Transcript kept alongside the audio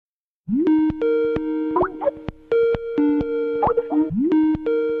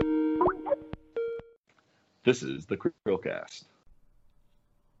This is the CHRILLCAST.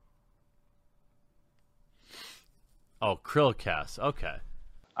 Oh, CHRILLCAST. Okay.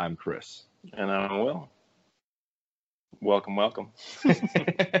 I'm Chris. And I'm Will. Welcome. Gotta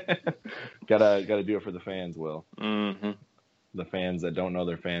do it for the fans, Will. Mm-hmm. The fans that don't know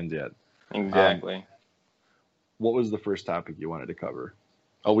they're fans yet. Exactly. What was the first topic you wanted to cover?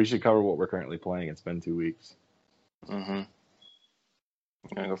 Oh, we should cover what we're currently playing. It's been 2 weeks. Mm-hmm. You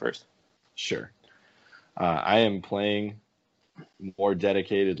want to go first? Sure. I am playing more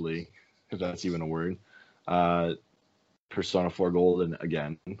dedicatedly, if that's even a word, Persona 4 Golden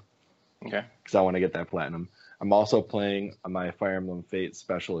again. Okay. Because I want to get that platinum. I'm also playing my Fire Emblem Fate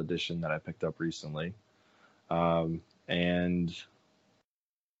Special Edition that I picked up recently. And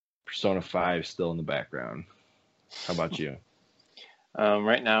Persona 5 still in the background. How about you?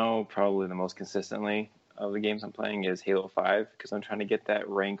 Right now, probably the most consistently of the games I'm playing is Halo 5, because I'm trying to get that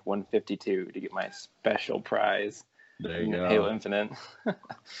rank 152 to get my special prize. There you go. Halo Infinite.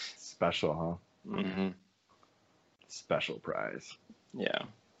 Special, huh? Mm-hmm. Special prize. Yeah.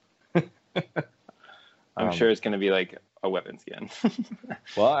 I'm sure it's going to be like a weapon skin.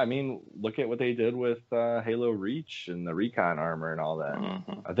 Well, I mean, look at what they did with Halo Reach and the Recon armor and all that.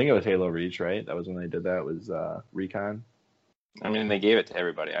 Mm-hmm. I think it was Halo Reach, right? That was when they did that. It was Recon. I mean, they gave it to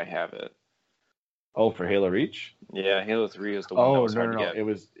everybody. I have it. Oh, for Halo Reach? Yeah, Halo 3 was the one that was hard to get. It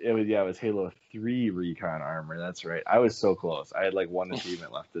was Halo 3 Recon armor. That's right. I was so close. I had like one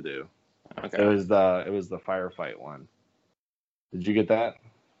achievement left to do. Okay. It was the firefight one. Did you get that?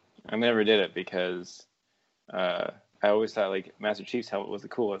 I never did it because I always thought like Master Chief's helmet was the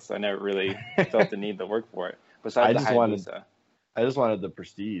coolest. So I never really felt the need to work for it. Besides I just wanted the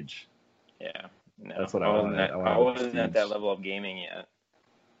prestige. Yeah, no, that's what I wanted. I wasn't at that level of gaming yet.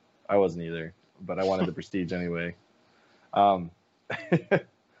 I wasn't either, but I wanted the prestige anyway.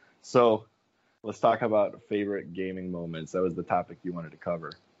 So let's talk about favorite gaming moments. That was the topic you wanted to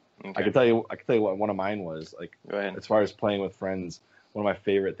cover. Okay. I can tell you what one of mine was. Like, go ahead. As far as playing with friends, one of my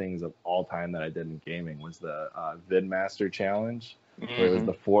favorite things of all time that I did in gaming was the VidMaster Challenge, where it was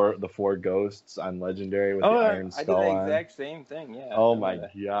the four ghosts on Legendary with the Iron Skull on. I did the exact same thing. Yeah. Oh my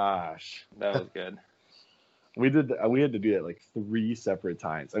gosh, that was good. We had to do it like 3 separate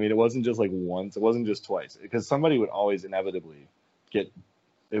times. I mean, it wasn't just like once. It wasn't just twice, because somebody would always inevitably it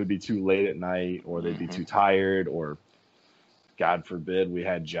would be too late at night, or they'd be too tired, or God forbid we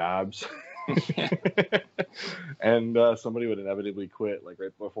had jobs. And somebody would inevitably quit like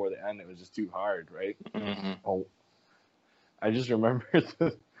right before the end. It was just too hard, right? Mm-hmm. Oh, I just remember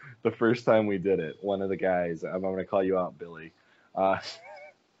the first time we did it. One of the guys, I'm going to call you out, Billy.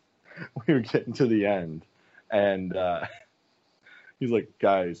 We were getting to the end, and he's like,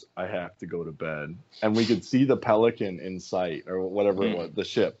 "Guys, I have to go to bed." And we could see the Pelican in sight, or whatever it was, the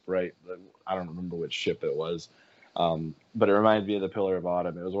ship, right? I don't remember which ship it was. But it reminded me of the Pillar of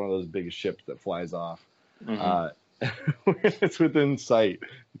Autumn. It was one of those big ships that flies off. Mm-hmm. It's within sight.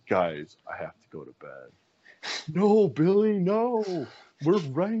 Guys, I have to go to bed. No, Billy, no. We're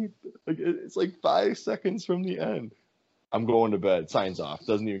right. Like, it's like 5 seconds from the end. I'm going to bed. Signs off.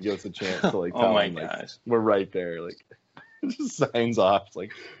 Doesn't even give us a chance to like tell him, like, we're right there. Like, just signs off. It's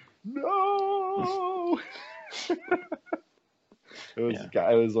like, no. It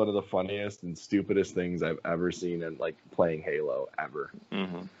was one of the funniest and stupidest things I've ever seen in like playing Halo ever.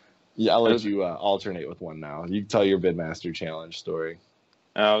 Mm-hmm. Yeah, I'll let you alternate with one now. You tell your VidMaster Challenge story.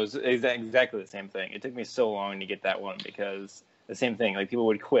 It was exactly the same thing. It took me so long to get that one because the same thing. Like people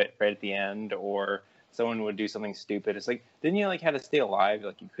would quit right at the end, or someone would do something stupid. It's like, didn't you like have to stay alive?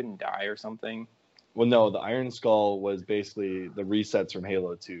 Like you couldn't die or something? Well, no, the Iron Skull was basically the resets from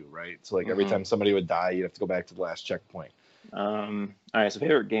Halo 2, right? So like every time somebody would die, you'd have to go back to the last checkpoint. All right, so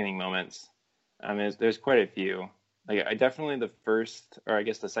favorite gaming moments. There's quite a few. Like I definitely the first, or I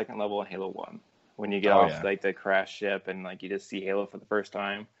guess the second level in Halo 1, when you get off like the crash ship and like you just see Halo for the first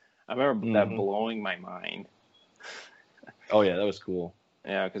time. I remember that blowing my mind. Oh yeah, that was cool.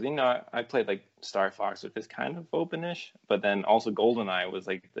 Yeah, because I played like Star Fox, which is kind of openish, but then also GoldenEye was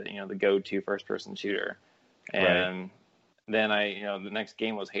like the go-to first-person shooter, and then the next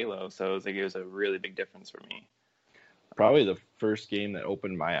game was Halo, so it was a really big difference for me. Probably the first game that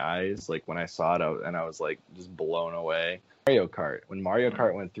opened my eyes, like when I saw it, I was like just blown away. Mario Kart. When Mario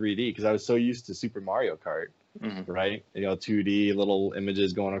Kart went 3D, because I was so used to Super Mario Kart, right? 2D little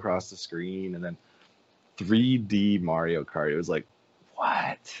images going across the screen, and then 3D Mario Kart. It was like,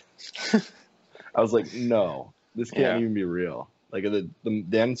 what? I was like, no, this can't even be real. Like the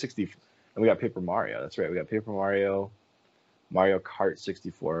N60, and we got Paper Mario. That's right, we got Paper Mario, Mario Kart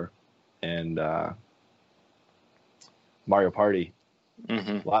 64. and Mario Party.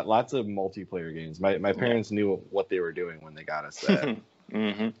 Lots of multiplayer games. My parents knew what they were doing when they got us that. You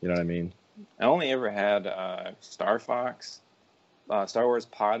know what I mean? I only ever had Star Fox, Star Wars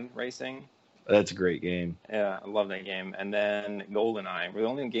Pod Racing. That's a great game. Yeah, I love that game. And then GoldenEye were the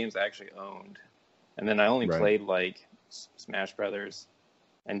only games I actually owned. And then I only played like Smash Brothers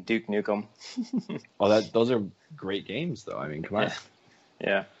and Duke Nukem. Those are great games, though. I mean, come on.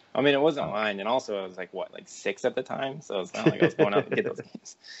 Yeah. I mean, it wasn't mine, and also I was like 6 at the time, so it's not like I was going out to get those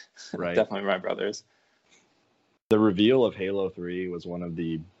games. Right. Definitely my brothers. The reveal of Halo 3 was one of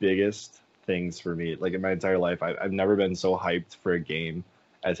the biggest things for me. Like in my entire life, I've never been so hyped for a game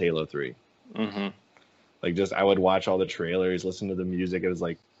as Halo 3. Like I would watch all the trailers, listen to the music. It was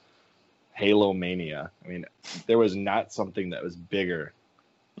like Halo mania. I mean, there was not something that was bigger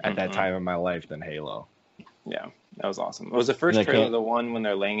at that time in my life than Halo. Yeah, that was awesome. It was the first trailer, the one when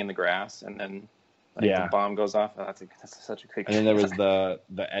they're laying in the grass and then the bomb goes off. Oh, that's such a quick. And then there was the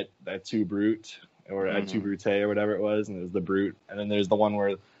Et Brute or Et Brute or whatever it was, and it was the Brute. And then there's the one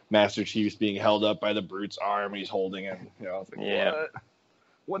where Master Chief's being held up by the Brute's arm. He's holding him. You know, I was like,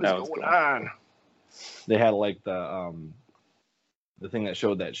 what is going on? They had like the thing that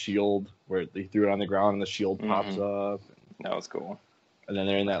showed that shield where they threw it on the ground and the shield pops up. That was cool. And then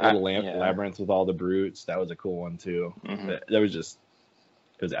they're in that little labyrinth with all the brutes. That was a cool one too. That was it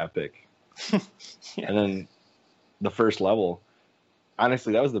was epic. And then the first level,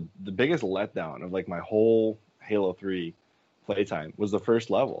 honestly, that was the biggest letdown of like my whole Halo 3 playtime was the first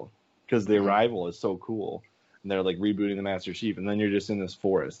level, because the arrival is so cool. And they're like rebooting the Master Chief, and then you're just in this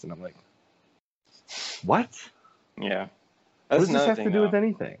forest, and I'm like, what? Yeah. What does this have to do with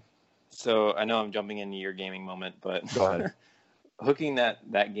anything? So I know I'm jumping into your gaming moment, but go ahead. Hooking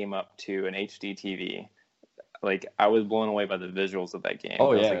that game up to an HD TV, like I was blown away by the visuals of that game.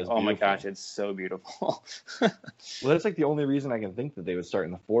 Oh, I yeah. was like, oh my gosh, it's so beautiful. Well, that's like the only reason I can think that they would start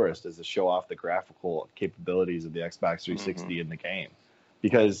in the forest is to show off the graphical capabilities of the Xbox 360 in the game.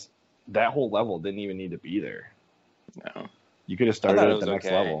 Because that whole level didn't even need to be there. No. You could have started at the next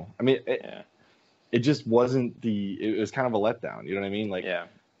level. I mean, it just wasn't it was kind of a letdown. You know what I mean? Like,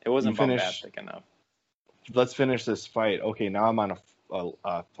 it wasn't bombastic enough. Let's finish this fight. Okay, now I'm on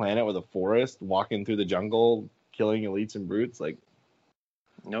a planet with a forest, walking through the jungle, killing elites and brutes. Like,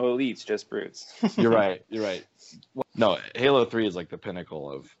 no elites, just brutes. You're right. Well, no, Halo 3 is like the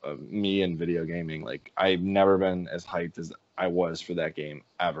pinnacle of me and video gaming. Like, I've never been as hyped as I was for that game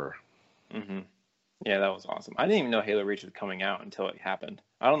ever. Yeah, that was awesome. I didn't even know Halo Reach was coming out until it happened.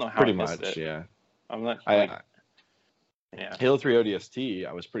 I don't know how pretty I missed much, it. Yeah. I'm not. Yeah. Halo 3 ODST,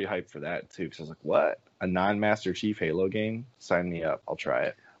 I was pretty hyped for that too, because I was like, what? A non-Master Chief Halo game? Sign me up. I'll try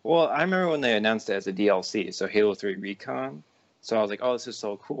it. Well, I remember when they announced it as a DLC, so Halo 3 Recon. So I was like, oh, this is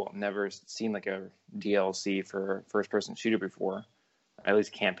so cool. I've never seen like a DLC for first-person shooter before, at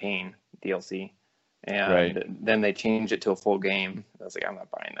least campaign DLC. And then they changed it to a full game. I was like, I'm not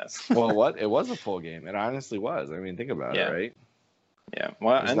buying this. Well, what? It was a full game. It honestly was. I mean, think about it, right? Yeah.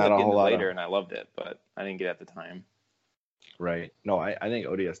 Well, I ended up getting it later, and I loved it, but I didn't get it at the time. Right. No, I think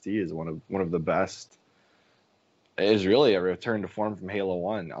ODST is one of the best. It is really a return to form from Halo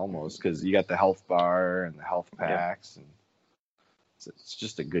 1 almost, because you got the health bar and the health packs, and it's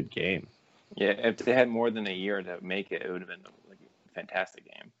just a good game. Yeah, if they had more than a year to make it, it would have been like a fantastic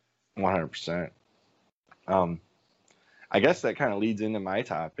game. 100%. I guess that kind of leads into my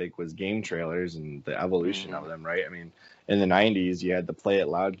topic, was game trailers and the evolution of them, right? I mean, in the 90s, you had the Play It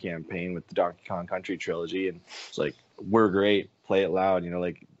Loud campaign with the Donkey Kong Country trilogy, and it's like, we're great, play it loud,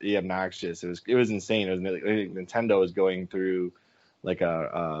 like the obnoxious. It was insane. It was like Nintendo was going through like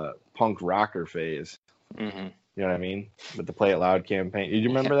a punk rocker phase. You know what I mean? With the Play It Loud campaign. Did you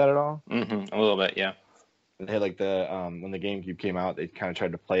remember that at all? A little bit, yeah. They had like when the GameCube came out, they kind of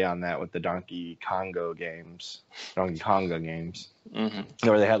tried to play on that with the Donkey Konga games,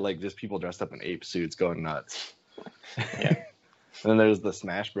 where they had like just people dressed up in ape suits going nuts. And then there's the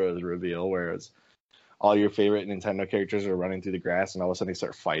Smash Bros. Reveal, where it's all your favorite Nintendo characters are running through the grass, and all of a sudden they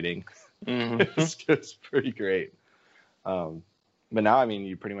start fighting. It's pretty great. But now, I mean,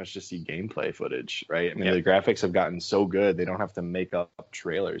 you pretty much just see gameplay footage, right? I mean, the graphics have gotten so good, they don't have to make up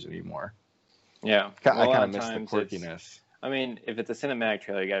trailers anymore. Yeah. I kind of miss the quirkiness. I mean, if it's a cinematic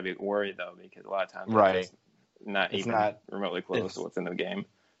trailer, you got to be worried, though, because a lot of times it's not even remotely close to what's in the game.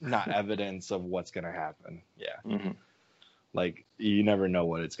 Not evidence of what's going to happen. Yeah. Like, you never know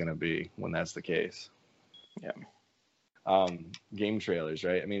what it's going to be when that's the case. Yeah. Game trailers,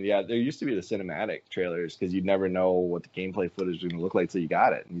 right? I mean, there used to be the cinematic trailers, because you'd never know what the gameplay footage was going to look like till you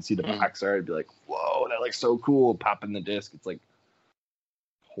got it. And you see the box art, it'd be like, whoa, that looks so cool. Pop in the disc. It's like,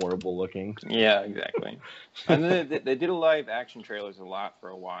 horrible looking. Yeah, exactly. And then they did a live action trailers a lot for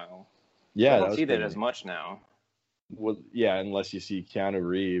a while. Yeah, I don't see that as much now. Well, yeah, unless you see Keanu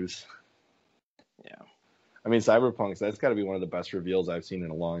Reeves. Yeah. I mean, Cyberpunk's, that's got to be one of the best reveals I've seen in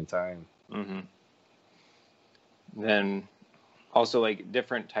a long time. Mm-hmm. Then also like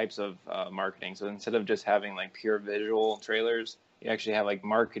different types of marketing. So instead of just having like pure visual trailers, you actually have like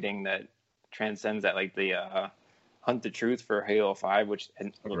marketing that transcends that, like the Hunt the Truth for Halo 5, which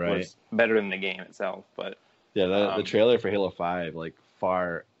was better than the game itself. But yeah, the trailer for Halo 5 like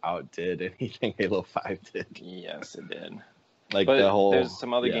far outdid anything Halo 5 did. Yes, it did. Like but the whole, there's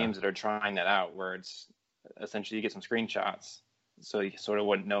some other games that are trying that out where it's essentially you get some screenshots so you sort of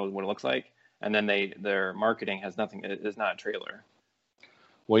wouldn't know what it looks like, and then their marketing has nothing. It's not a trailer.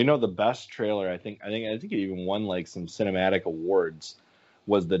 Well, you know, the best trailer I think it even won like some cinematic awards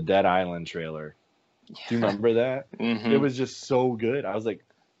was the Dead Island trailer. Yeah. Do you remember that? Mm-hmm. It was just so good. I was like,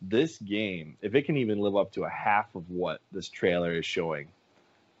 this game, if it can even live up to a half of what this trailer is showing,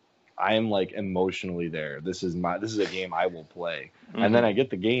 I am like emotionally there. This is a game I will play. Mm-hmm. And then I get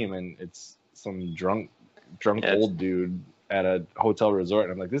the game and it's some drunk old dude at a hotel resort,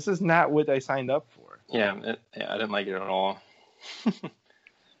 and I'm like, this is not what I signed up for. Yeah, I didn't like it at all.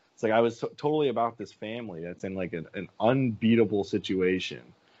 It's like I was totally about this family that's in like an unbeatable situation,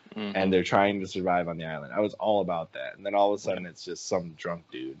 mm-hmm. and they're trying to survive on the island. I was all about that, and then all of a sudden it's just some drunk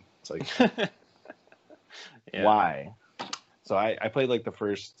dude. It's like, why? So I played like the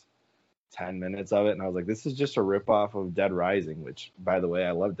first 10 minutes of it, and I was like, this is just a ripoff of Dead Rising, which, by the way,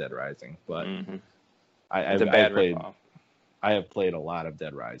 I love Dead Rising, but mm-hmm. I have played a lot of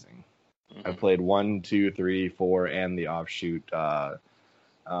Dead Rising. Mm-hmm. I played 1, 2, 3, 4, and the offshoot. What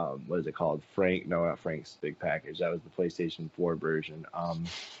is it called? No, not Frank's Big Package. That was the PlayStation 4 version.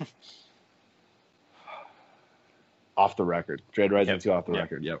 Off the Record. Dead Rising 2 off the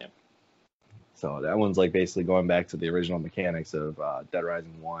record. Yep. So that one's like basically going back to the original mechanics of Dead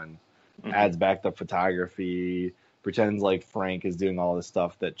Rising 1. Mm-hmm. Adds back the photography, pretends like Frank is doing all the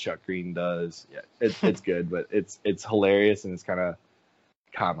stuff that Chuck Green does. Yeah, it's good, but it's hilarious and it's kind of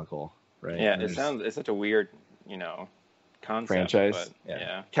comical, right? Yeah, it's such a weird, concept. Franchise. But,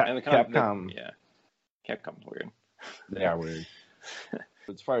 yeah. Capcom. Capcom's weird. They are weird.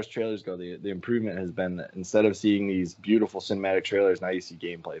 As far as trailers go, the improvement has been that instead of seeing these beautiful cinematic trailers, now you see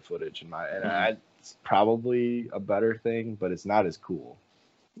gameplay footage. It's probably a better thing, but it's not as cool.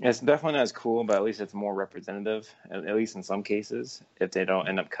 It's definitely not as cool, but at least it's more representative, at least in some cases, if they don't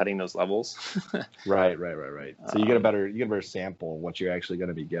end up cutting those levels. Right. So you get a better sample of what you're actually going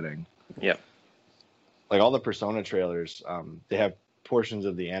to be getting. Yep. Like all the Persona trailers, they have portions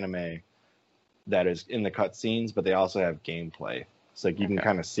of the anime that is in the cutscenes, but they also have gameplay. So like you can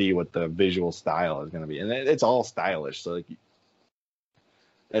kind of see what the visual style is going to be, and it's all stylish. So like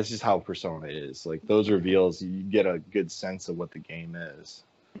that's just how Persona is. Like those reveals, you get a good sense of what the game is.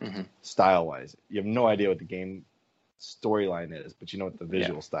 Mm-hmm. Style-wise, you have no idea what the game storyline is, but you know what the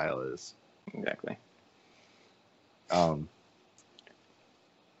visual style is. Exactly. We're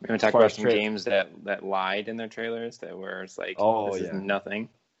going to talk about some games that lied in their trailers, where it's like, this is nothing.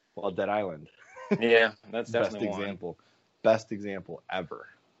 Well, Dead Island. Yeah, that's definitely Best example ever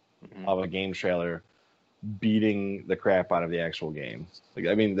of a game trailer beating the crap out of the actual game. Like,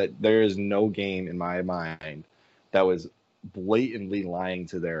 I mean, that there is no game in my mind that was blatantly lying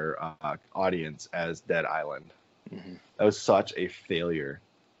to their audience as Dead Island. Mm-hmm. That was such a failure.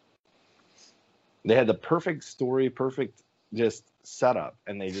 They had the perfect story, perfect just setup,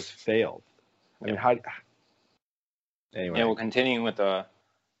 and they just failed. I mean, how? Anyway. Yeah, well, continuing with the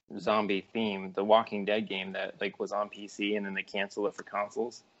zombie theme, the Walking Dead game that was on PC and then they canceled it for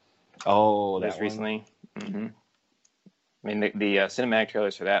consoles. Oh, just recently. Mm-hmm. I mean, the cinematic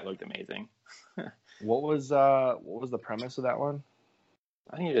trailers for that looked amazing. What was the premise of that one?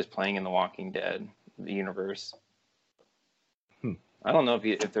 I think you're just playing in the Walking Dead, the universe. I don't know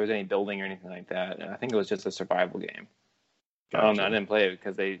if there was any building or anything like that. I think it was just a survival game. Gotcha. I don't know. I didn't play it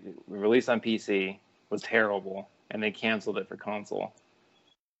because they released on PC, was terrible, and they canceled it for console.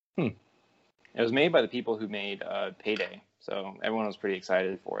 It was made by the people who made Payday, so everyone was pretty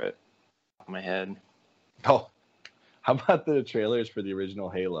excited for it. Off my head. Oh, how about the trailers for the original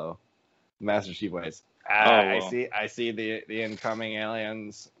Halo? Master Chief Voice. I see the incoming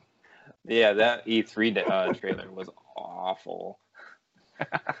aliens. Yeah, that E3 trailer was awful.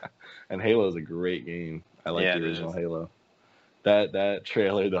 And Halo is a great game. I like the original Halo. That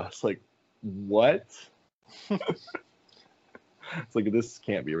trailer though, it's like, what? It's like, this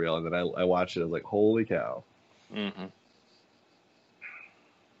can't be real. And then I watched it. I was like, holy cow. Mm-hmm.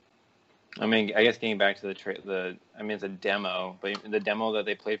 I mean, I guess getting back to it's a demo, but the demo that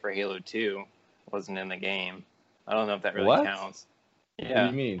they played for Halo 2 wasn't in the game. I don't know if that really counts. Yeah.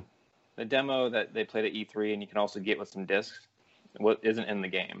 What do you mean? The demo that they played at E3 and you can also get with some discs, isn't in the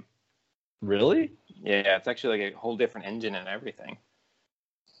game. Really? Yeah, it's actually like a whole different engine and everything.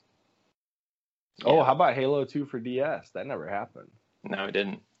 Oh, yeah. How about Halo 2 for DS? That never happened. No, it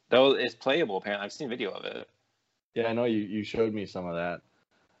didn't. Though it's playable, apparently. I've seen video of it. Yeah, I know you showed me some of that.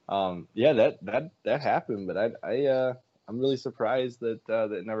 Yeah, that happened, but I'm really surprised that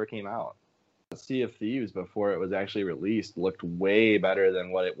it never came out. Sea of Thieves, before it was actually released, looked way better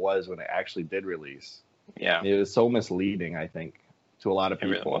than what it was when it actually did release. Yeah, it was so misleading, I think, to a lot of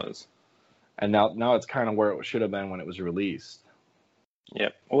people. It really was. And now it's kind of where it should have been when it was released.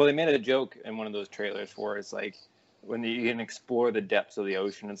 Yep. Well, they made a joke in one of those trailers where it's like, when you can explore the depths of the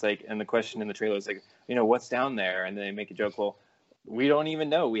ocean, it's like, and the question in the trailer is like, what's down there? And then they make a joke, well, we don't even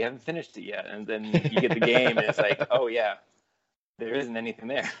know. We haven't finished it yet. And then you get the game, and it's like, oh yeah, there isn't anything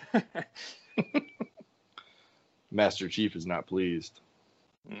there. Master Chief is not pleased.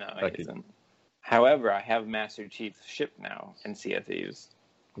 No, he isn't. However, I have Master Chief's ship now in Sea of Thieves.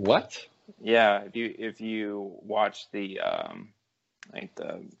 What? Yeah, if you watch the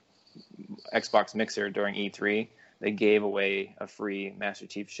Xbox Mixer during E3, they gave away a free Master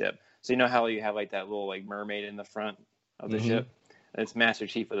Chief ship. So you know how you have like that little like mermaid in the front of the ship? It's Master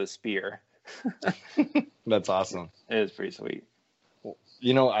Chief with a spear. That's awesome. It is pretty sweet.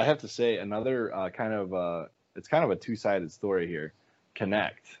 I have to say another it's kind of a two-sided story here.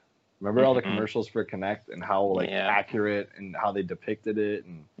 Connect. Remember all the commercials for Connect and how accurate and how they depicted it,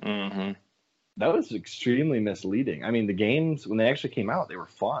 and that was extremely misleading. I mean, the games when they actually came out, they were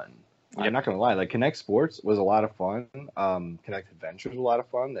fun. Yep. I'm not gonna lie. Like Connect Sports was a lot of fun. Connect Adventure was a lot of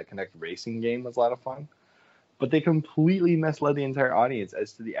fun. That Connect Racing game was a lot of fun. But they completely misled the entire audience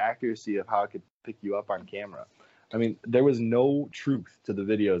as to the accuracy of how it could pick you up on camera. I mean, there was no truth to the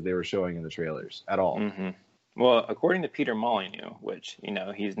videos they were showing in the trailers at all. Well, according to Peter Molyneux, which,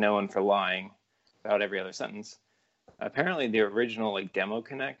 he's known for lying about every other sentence, apparently the original demo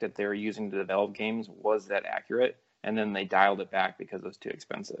Connect that they were using to develop games was that accurate, and then they dialed it back because it was too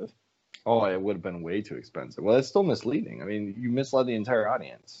expensive. Oh, it would have been way too expensive. Well, it's still misleading. I mean, you misled the entire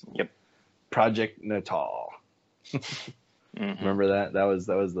audience. Yep. Project Natal. Remember that? That was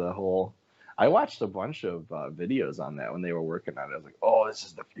the whole... I watched a bunch of videos on that when they were working on it. I was like, oh, this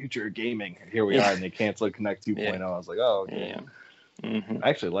is the future of gaming. Here we are, and they canceled Connect 2.0. I was like, oh, okay. Yeah. I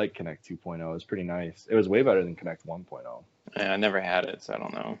actually like Connect 2.0. It was pretty nice. It was way better than Connect 1.0. Yeah, I never had it, so I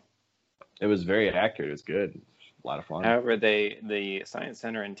don't know. It was very accurate. It was good. A lot of fun. However, the Science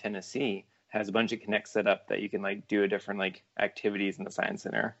Center in Tennessee has a bunch of Connect set up that you can do different activities in the Science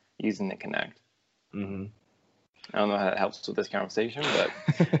Center using the Connect. I don't know how that helps with this conversation, but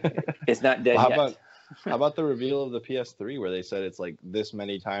it's not dead yet. How about the reveal of the PS3 where they said it's this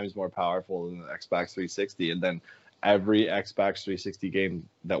many times more powerful than the Xbox 360, and then every Xbox 360 game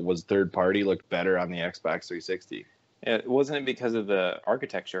that was third party looked better on the Xbox 360? Yeah, wasn't it because of the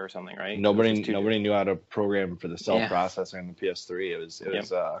architecture or something, right? Nobody knew how to program for the cell processor in the PS3. It was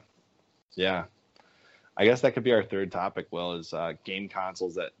yeah. I guess that could be our third topic, Will, is game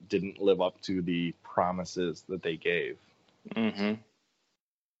consoles that didn't live up to the promises that they gave. Well,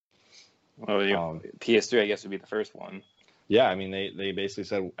 PS3, I guess, would be the first one. Yeah, I mean, they basically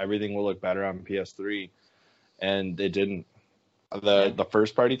said everything will look better on PS3, and it didn't. The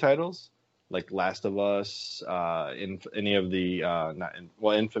first-party titles, like Last of Us, any of the,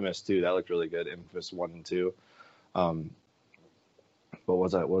 Infamous, too, that looked really good, Infamous 1 and 2. What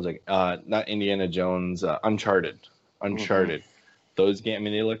was that? Not Indiana Jones, Uncharted. Those games, I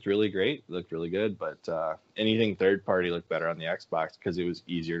mean, they looked really great, looked really good, but anything third party looked better on the Xbox because it was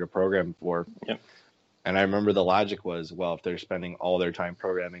easier to program for. Yep. And I remember the logic was, well, if they're spending all their time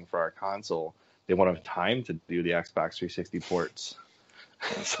programming for our console, they won't have time to do the Xbox 360 ports.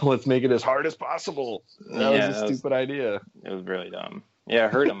 So let's make it as hard as possible. That was a stupid idea. It was really dumb. Yeah,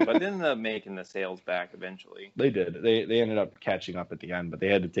 it hurt them, but then they're making the sales back eventually. They did. They ended up catching up at the end, but they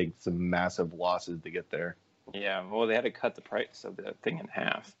had to take some massive losses to get there. Yeah, well, they had to cut the price of the thing in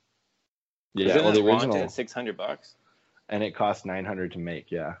half. Yeah, well, the original at $600, and it cost $900 to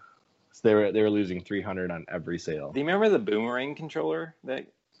make. Yeah, so they were losing $300 on every sale. Do you remember the boomerang controller that?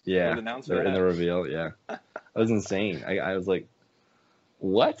 Yeah, in the reveal. Yeah, that was insane. I was like,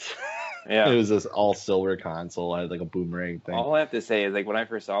 what? Yeah, it was this all silver console. I had a boomerang thing. All I have to say is when I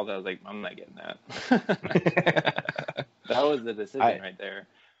first saw that, I was like, I'm not getting that. That was the decision right there.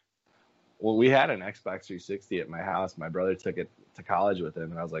 Well, we had an Xbox 360 at my house. My brother took it to college with him,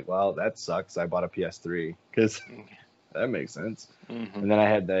 and I was like, well, that sucks. I bought a PS3 because that makes sense. Mm-hmm. And then I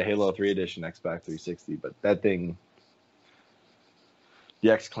had the Halo 3 edition Xbox 360, but that thing,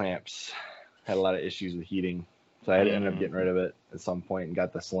 the X clamps had a lot of issues with heating, so I had to end up getting rid of it at some point and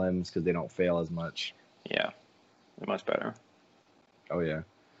got the Slims because they don't fail as much. Yeah, they're much better. Oh yeah.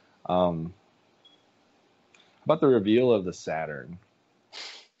 About the reveal of the Saturn.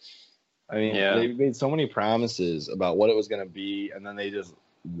 I mean, they made so many promises about what it was going to be, and then they just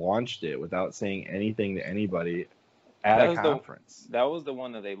launched it without saying anything to anybody at a conference. That was the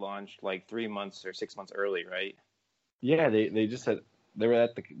one that they launched like 3 months or 6 months early, right? Yeah, they just said they were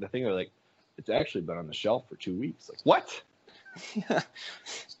at the thing. They're like, it's actually been on the shelf for 2 weeks. Like, what? Yeah.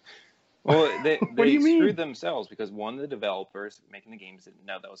 Well, they what do you screwed mean? themselves because one, the developers making the games didn't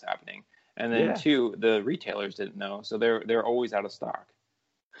know that was happening, and then two, the retailers didn't know, so they're always out of stock.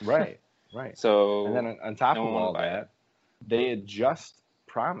 Right. Right. So, and then on top of all that, they had just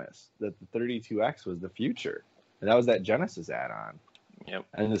promised that the 32X was the future, and that was that Genesis add-on. Yep.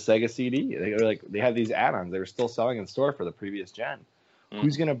 And the Sega CD, they had these add-ons. They were still selling in store for the previous gen.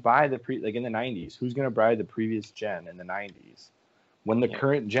 Who's gonna buy in the 90s? Who's gonna buy the previous gen in the 90s when the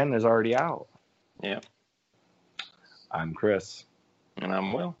current gen is already out? Yeah. I'm Chris. And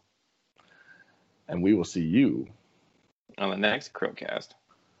I'm Will. And we will see you on the next CHRILLCAST.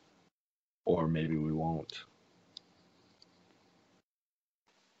 Or maybe we won't.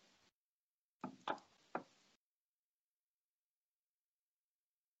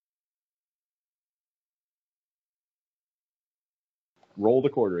 Roll the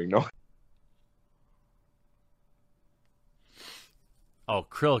quartering. No. Oh,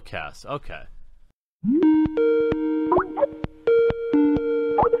 CHRILLCAST. Okay.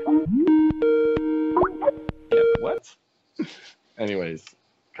 Yeah, what? Anyways,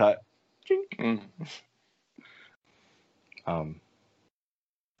 cut.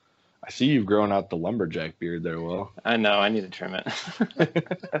 I see you've grown out the lumberjack beard there, Will. I know. I need to trim it.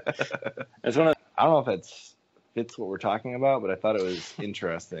 It's one of. I don't know if that fits what we're talking about, but I thought it was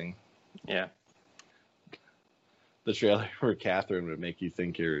interesting. Yeah. The trailer for Catherine would make you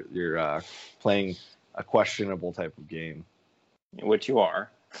think you're playing a questionable type of game. Which you are.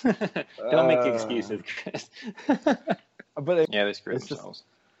 Don't make excuses, Chris. But they screwed themselves.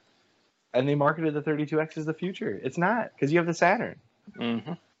 And they marketed the 32X as the future. It's not, because you have the Saturn.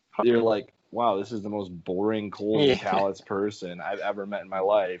 Mm-hmm. You're like, wow, this is the most boring, cold, callous person I've ever met in my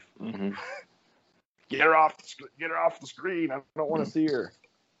life. Mm-hmm. Get her off the screen. I don't want to see her.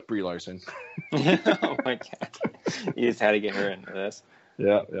 Brie Larson. Oh my God. You just had to get her into this.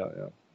 Yeah.